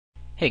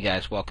Hey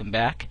guys, welcome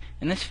back.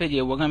 In this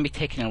video we're going to be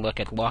taking a look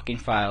at locking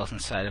files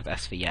inside of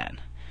SVN.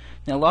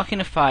 Now locking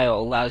a file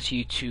allows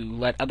you to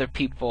let other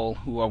people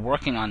who are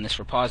working on this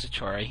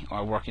repository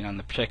or working on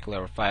the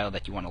particular file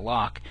that you want to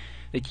lock,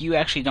 that you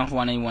actually don't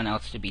want anyone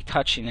else to be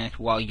touching it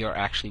while you're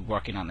actually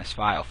working on this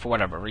file for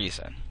whatever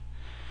reason.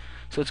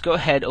 So let's go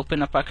ahead,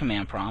 open up our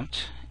command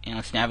prompt, and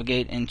let's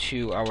navigate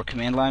into our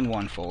command line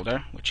 1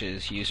 folder, which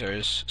is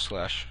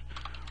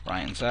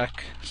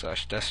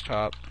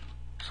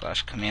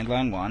users/ryanzek/desktop/command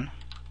line 1.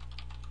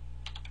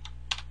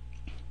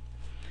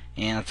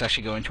 And let's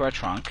actually go into our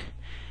trunk.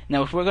 Now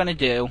what we're going to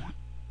do,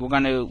 we're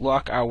going to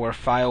lock our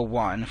file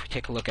 1. If we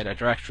take a look at our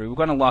directory, we're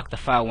going to lock the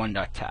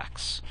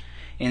file1.txt.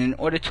 And in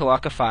order to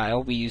lock a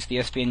file, we use the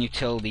SVN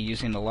utility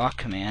using the lock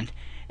command,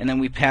 and then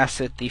we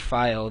pass it the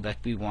file that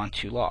we want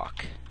to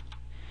lock.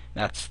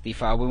 That's the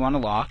file we want to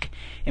lock.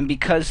 And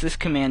because this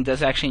command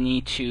does actually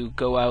need to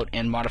go out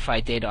and modify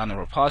data on the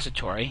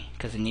repository,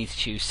 because it needs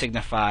to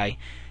signify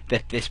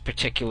that this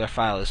particular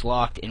file is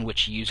locked and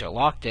which user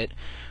locked it,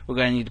 we're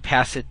going to need to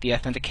pass it the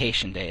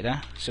authentication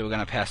data. So we're going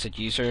to pass it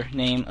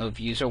username of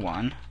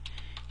user1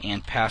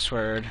 and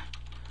password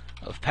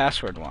of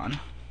password1.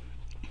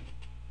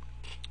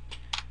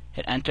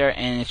 Hit enter,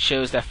 and it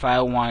shows that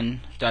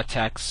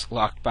file1.txt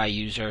locked by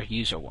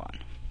user1.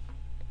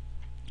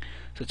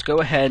 So let's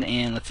go ahead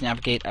and let's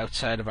navigate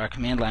outside of our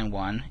command line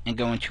 1 and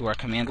go into our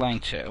command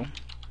line 2,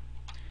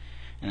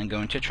 and then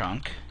go into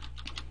trunk.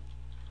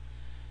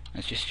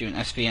 Let's just do an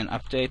SVN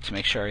update to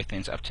make sure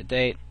everything's up to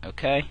date.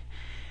 Okay.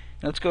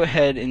 Now let's go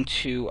ahead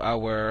into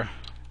our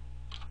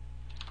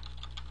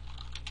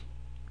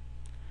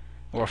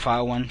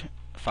file1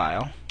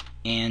 file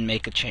and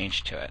make a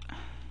change to it.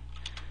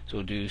 So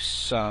we'll do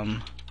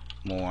some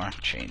more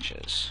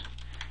changes.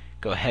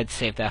 Go ahead,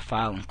 save that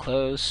file and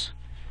close.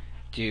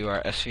 Do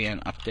our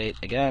SVN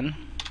update again.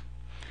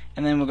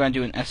 And then we're going to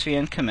do an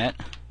SVN commit,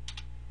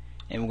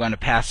 and we're going to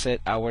pass it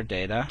our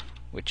data,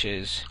 which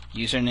is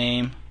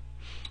username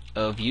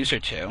of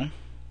user2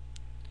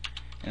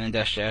 and then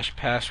dash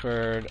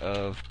password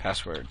of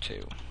password2.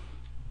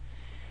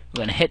 We're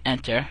going to hit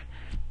enter,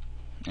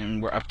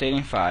 and we're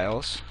updating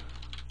files.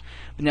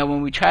 But now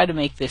when we try to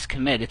make this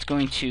commit, it's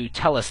going to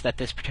tell us that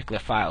this particular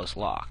file is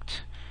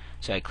locked.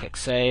 So I click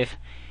save,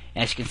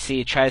 and as you can see,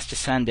 it tries to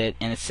send it,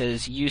 and it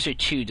says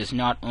user2 does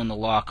not own the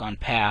lock on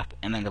path,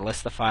 and then it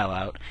lists the file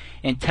out,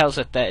 and it tells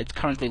it that it's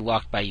currently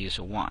locked by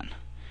user1.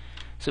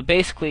 So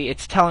basically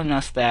it's telling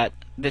us that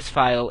this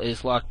file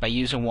is locked by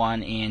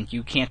user1 and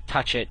you can't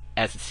touch it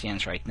as it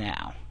stands right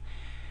now.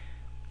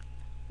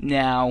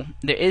 Now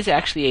there is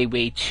actually a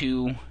way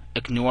to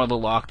ignore the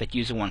lock that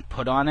user1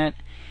 put on it,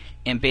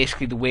 and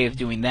basically the way of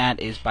doing that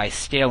is by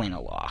stealing a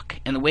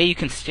lock. And the way you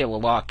can steal a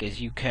lock is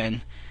you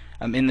can,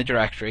 in the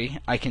directory,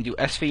 I can do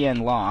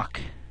svn lock.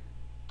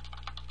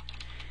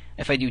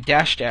 If I do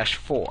 --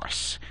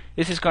 force,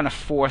 this is going to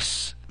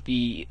force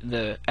the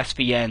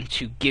SVN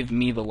to give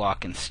me the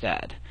lock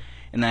instead.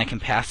 And then I can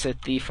pass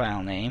it the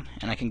file name,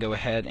 and I can go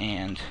ahead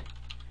and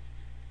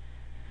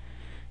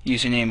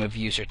username of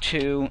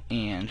user2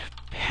 and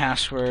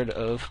password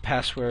of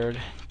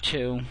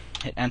password2,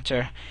 hit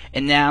enter,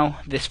 and now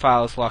this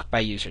file is locked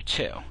by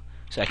user2.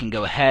 So I can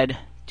go ahead,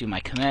 do my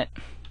commit,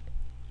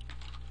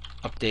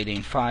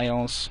 updating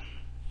files,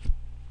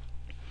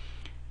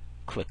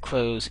 click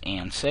close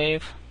and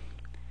save,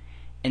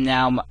 and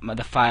now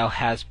the file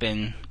has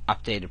been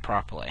updated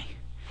properly.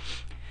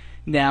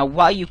 Now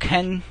while you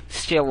can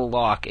steal a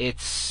lock,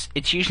 it's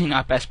usually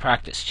not best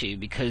practice to,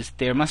 because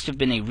there must have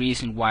been a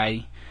reason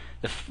why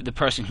the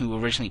person who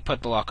originally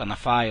put the lock on the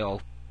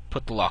file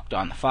put the lock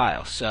on the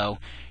file. So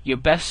your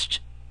best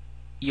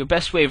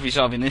way of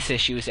resolving this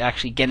issue is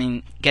actually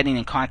getting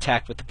in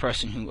contact with the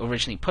person who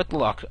originally put the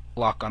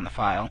lock on the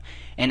file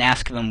and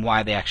ask them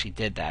why they actually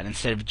did that,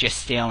 instead of just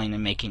stealing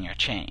and making your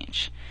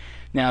change.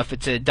 Now if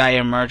it's a dire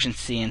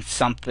emergency and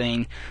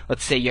something,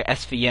 let's say your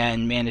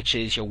SVN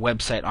manages your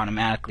website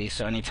automatically,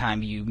 so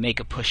anytime you make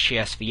a push to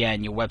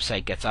SVN, your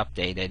website gets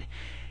updated,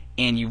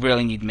 and you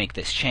really need to make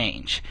this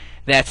change.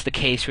 That's the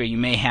case where you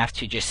may have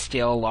to just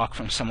steal a lock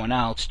from someone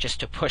else just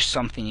to push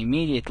something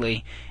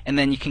immediately, and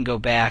then you can go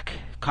back,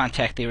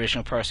 contact the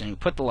original person who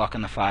put the lock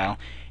on the file,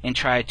 and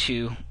try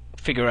to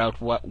figure out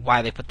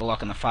why they put the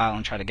lock on the file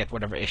and try to get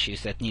whatever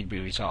issues that need to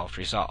be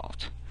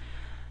resolved.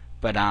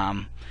 But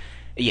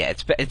yeah,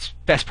 it's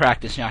best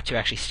practice not to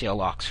actually steal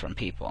locks from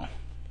people.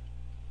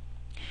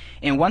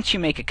 And once you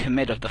make a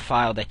commit of the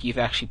file that you've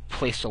actually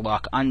placed a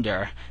lock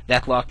under,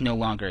 that lock no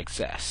longer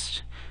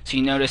exists. So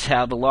you notice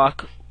how the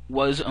lock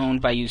was owned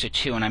by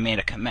user2 and I made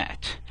a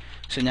commit.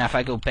 So now if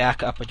I go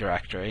back up a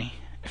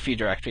few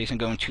directories, and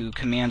go into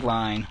command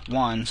line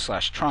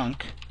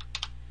 1/trunk,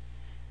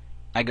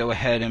 I go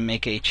ahead and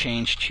make a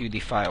change to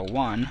the file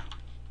 1.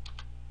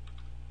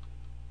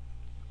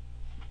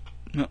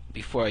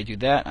 Before I do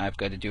that, I've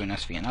got to do an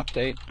SVN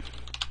update,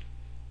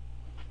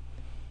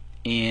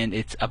 and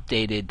it's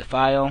updated the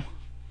file,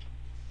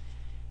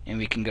 and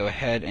we can go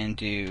ahead and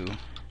do,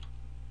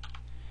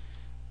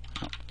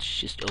 let's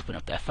just open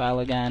up that file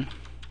again,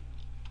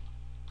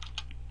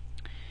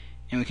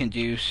 and we can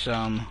do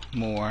some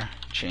more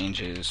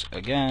changes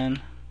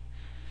again.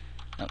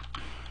 Oh.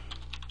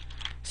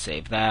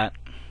 Save that,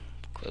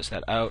 close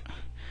that out.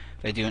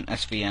 If I do an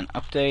SVN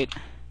update,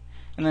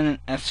 and then an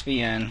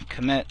SVN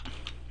commit,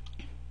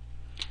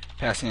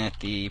 passing it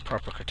the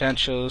proper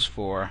credentials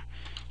for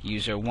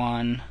user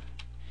 1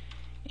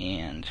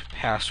 and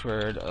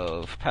password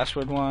of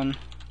password 1,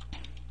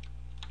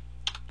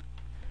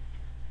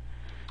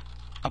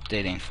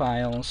 updating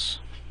files,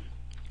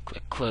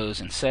 click close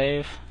and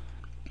save.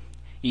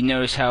 You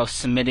notice how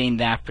submitting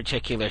that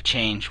particular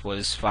change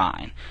was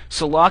fine.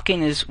 So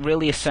locking is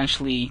really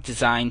essentially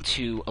designed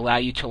to allow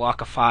you to lock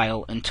a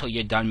file until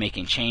you're done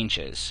making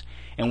changes.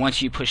 And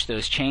once you push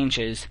those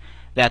changes,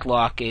 that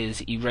lock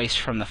is erased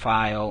from the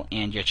file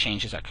and your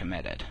changes are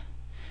committed.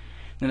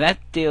 Now that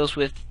deals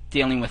with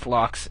dealing with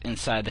locks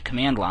inside the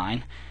command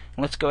line.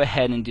 Let's go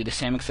ahead and do the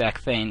same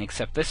exact thing,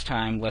 except this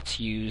time let's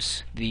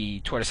use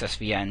the Tortoise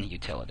SVN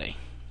utility.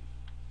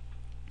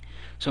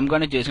 So what I'm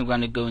going to do is I'm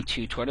going to go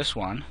into Tortoise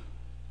 1.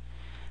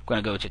 I'm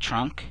going to go to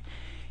trunk,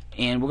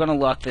 and we're going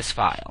to lock this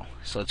file.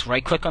 So let's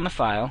right click on the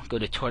file, go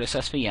to Tortoise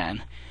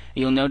SVN.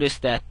 You'll notice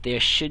that there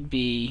should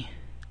be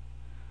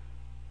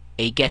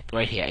a get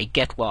right here, a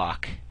get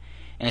lock,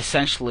 and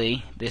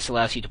essentially this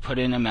allows you to put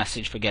in a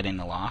message for getting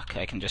the lock.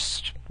 I can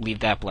just leave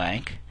that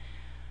blank,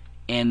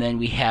 and then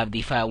we have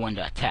the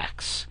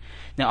file1.txt.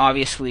 Now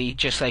obviously,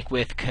 just like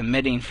with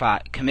committing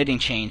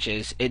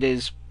changes, it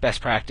is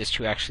best practice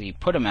to actually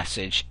put a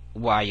message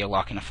while you're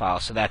locking a file,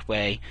 so that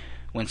way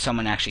when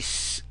someone actually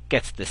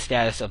gets the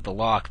status of the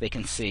lock, they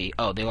can see,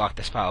 oh, they locked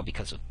this file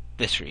because of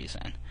this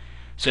reason.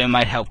 So it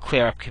might help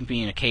clear up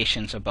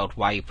communications about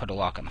why you put a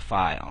lock on the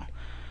file.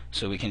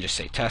 So we can just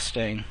say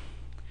testing,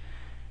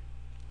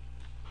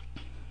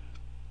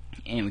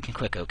 and we can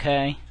click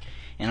OK,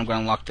 and I'm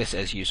going to lock this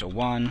as user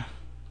 1.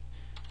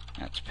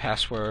 That's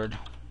password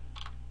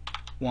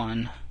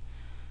 1.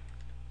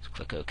 Let's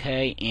click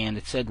OK, and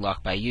it said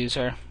lock by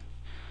user.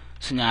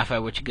 So now if I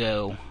were to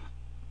go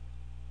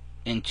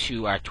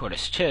into our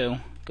Tortoise 2,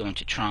 go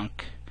into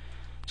trunk,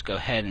 let's go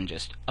ahead and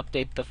just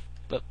update the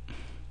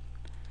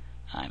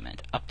I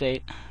meant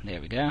update,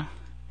 there we go.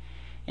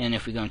 And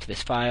if we go into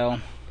this file,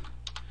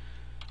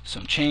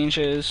 some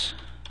changes,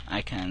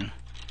 I can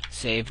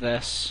save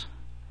this.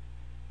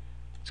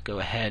 Let's go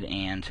ahead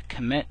and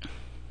commit,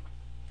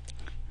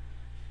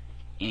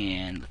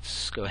 and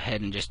let's go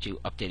ahead and just do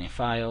updating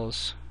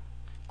files,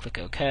 click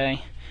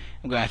OK.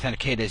 I'm going to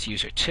authenticate as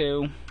user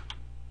 2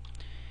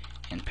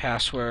 and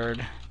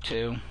password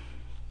 2.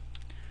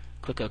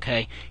 Click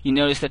OK. You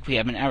notice that we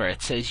have an error.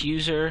 It says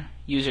user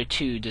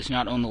 2 does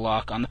not own the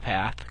lock on the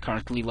path,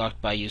 currently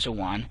locked by user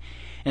 1.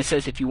 And it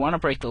says if you want to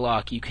break the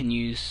lock, you can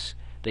use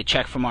the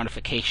check for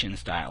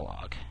modifications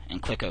dialog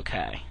and click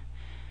OK.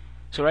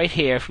 So right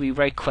here, if we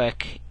right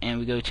click and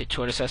we go to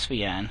Tortoise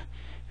SVN,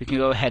 we can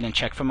go ahead and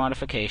check for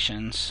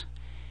modifications,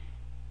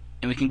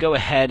 and we can go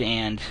ahead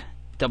and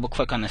double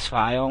click on this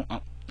file.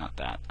 Oh, not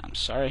that, I'm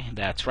sorry,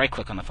 that's right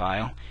click on the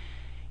file,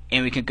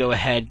 and we can go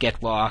ahead,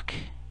 get lock,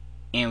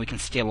 and we can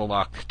steal a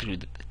lock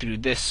through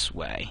this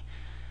way.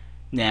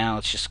 Now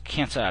let's just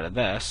cancel out of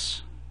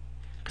this,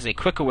 because a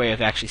quicker way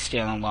of actually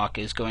stealing a lock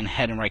is going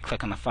ahead and right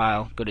click on the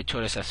file, go to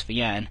Tortoise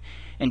SVN,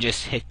 and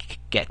just hit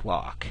get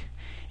lock.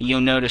 And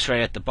you'll notice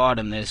right at the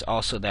bottom there's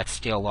also that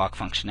steal lock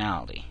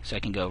functionality. So I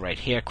can go right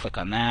here, click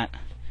on that,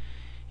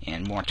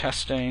 and more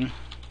testing,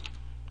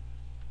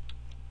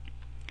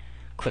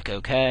 click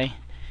OK.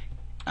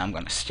 I'm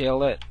going to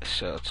steal it,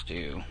 so let's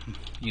do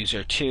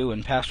user 2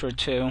 and password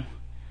 2.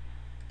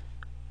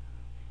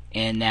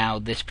 And now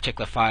this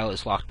particular file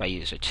is locked by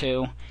user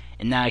 2.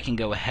 And now I can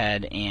go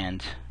ahead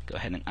and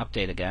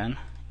update again,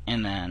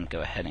 and then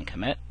go ahead and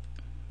commit.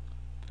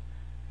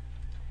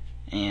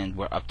 And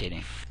we're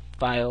updating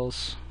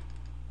files.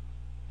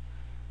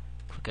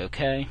 Click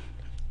OK.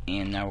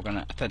 And now we're going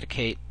to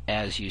authenticate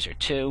as user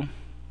 2.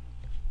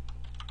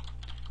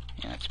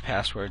 And it's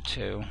password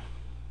 2.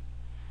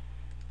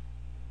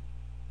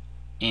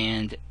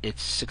 And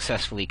it's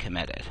successfully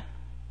committed.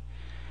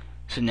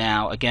 So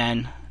now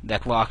again,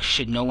 that lock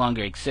should no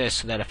longer exist,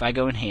 so that if I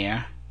go in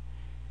here,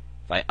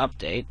 if I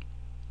update,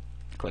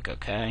 click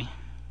OK,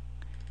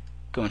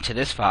 go into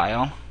this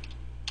file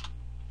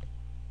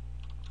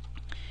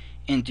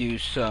and do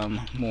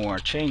some more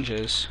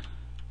changes,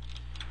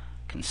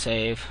 can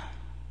save,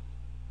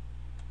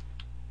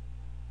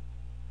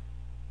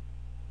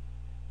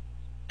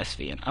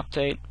 SVN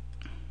update,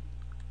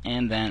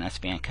 and then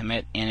SVN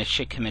commit, and it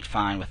should commit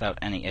fine without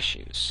any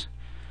issues.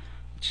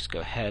 Let's just go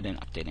ahead and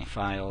updating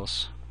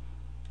files,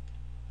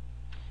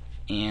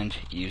 and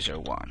user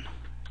 1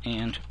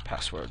 and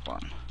password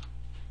 1.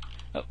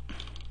 Oh.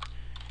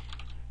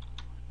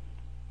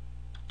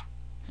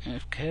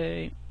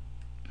 Okay.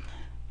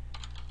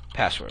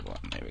 Password 1,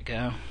 there we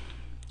go.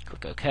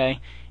 Click OK,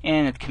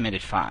 and it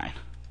committed fine.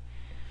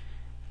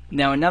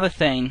 Now another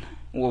thing,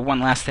 or one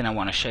last thing I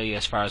want to show you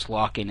as far as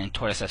locking in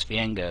Tortoise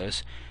SVN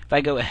goes, if I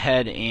go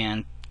ahead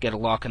and get a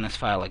lock in this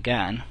file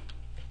again,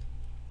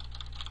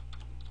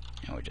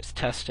 and we're just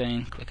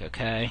testing, click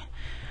OK,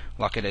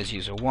 lock it as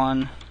user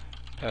 1,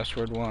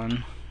 password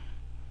 1.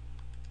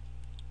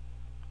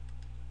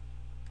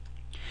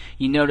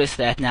 You notice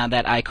that now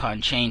that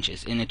icon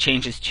changes, and it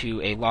changes to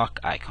a lock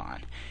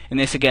icon. And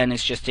this again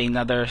is just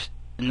another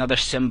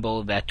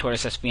symbol that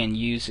Tortoise SVN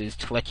uses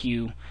to let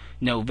you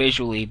know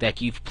visually that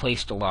you've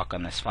placed a lock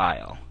on this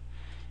file.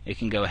 You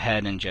can go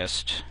ahead and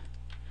just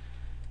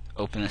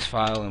open this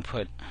file and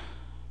put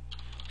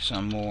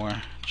some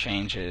more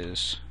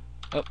changes.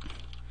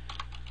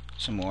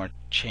 Some more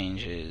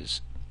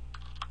changes.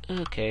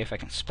 Okay, if I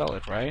can spell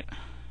it right.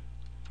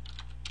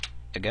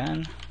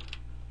 Again,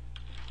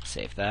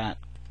 save that.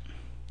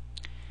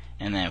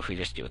 And then if we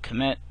just do a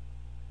commit,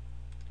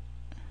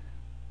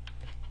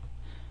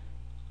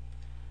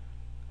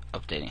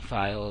 updating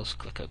files,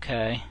 click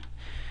OK.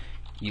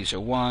 User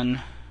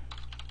 1,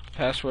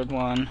 password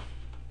 1,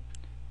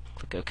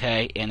 click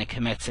OK, and it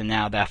commits, and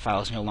now that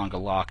file is no longer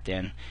locked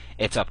in.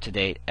 It's up to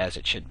date as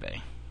it should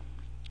be.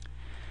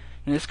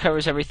 And this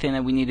covers everything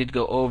that we needed to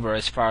go over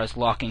as far as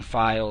locking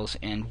files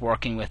and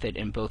working with it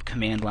in both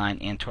command line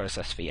and Tortoise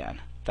SVN.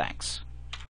 Thanks.